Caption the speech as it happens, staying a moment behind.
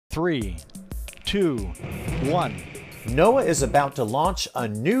3, 2, 1. NOAA is about to launch a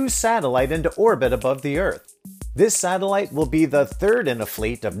new satellite into orbit above the Earth. This satellite will be the third in a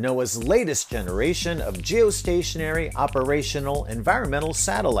fleet of NOAA's latest generation of geostationary operational environmental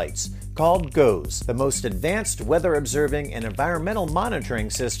satellites, called GOES, the most advanced weather observing and environmental monitoring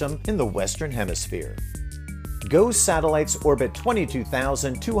system in the Western Hemisphere. GOES satellites orbit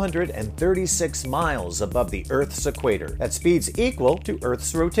 22,236 miles above the Earth's equator, at speeds equal to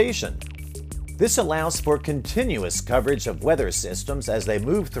Earth's rotation. This allows for continuous coverage of weather systems as they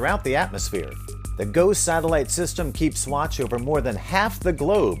move throughout the atmosphere. The GOES satellite system keeps watch over more than half the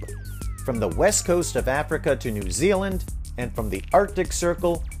globe, from the west coast of Africa to New Zealand, and from the Arctic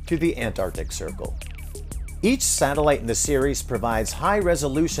Circle to the Antarctic Circle. Each satellite in the series provides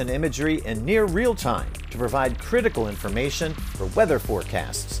high-resolution imagery in near real time to provide critical information for weather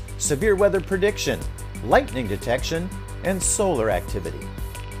forecasts, severe weather prediction, lightning detection, and solar activity.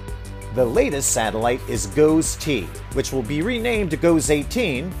 The latest satellite is GOES-T, which will be renamed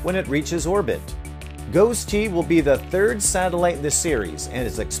GOES-18 when it reaches orbit. GOES-T will be the third satellite in the series and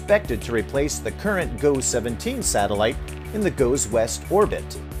is expected to replace the current GOES-17 satellite in the GOES-West orbit.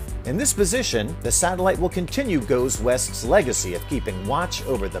 In this position, the satellite will continue GOES-West's legacy of keeping watch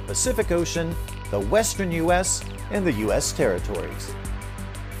over the Pacific Ocean, the western U.S., and the U.S. territories.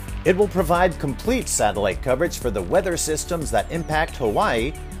 It will provide complete satellite coverage for the weather systems that impact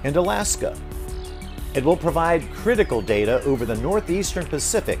Hawaii and Alaska. It will provide critical data over the northeastern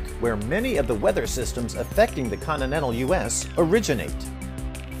Pacific, where many of the weather systems affecting the continental U.S. originate.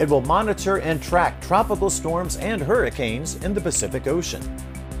 It will monitor and track tropical storms and hurricanes in the Pacific Ocean.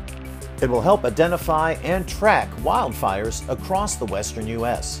 It will help identify and track wildfires across the western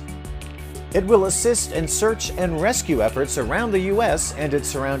U.S. It will assist in search and rescue efforts around the U.S. and its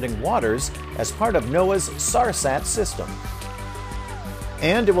surrounding waters as part of NOAA's SARSAT system.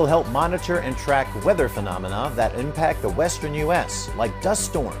 And it will help monitor and track weather phenomena that impact the western U.S., like dust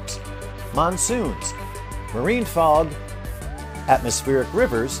storms, monsoons, marine fog, atmospheric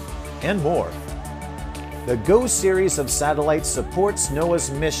rivers, and more. The GOES series of satellites supports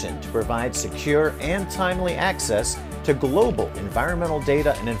NOAA's mission to provide secure and timely access to global environmental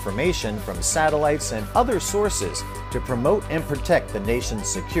data and information from satellites and other sources to promote and protect the nation's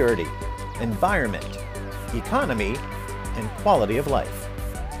security, environment, economy, and quality of life.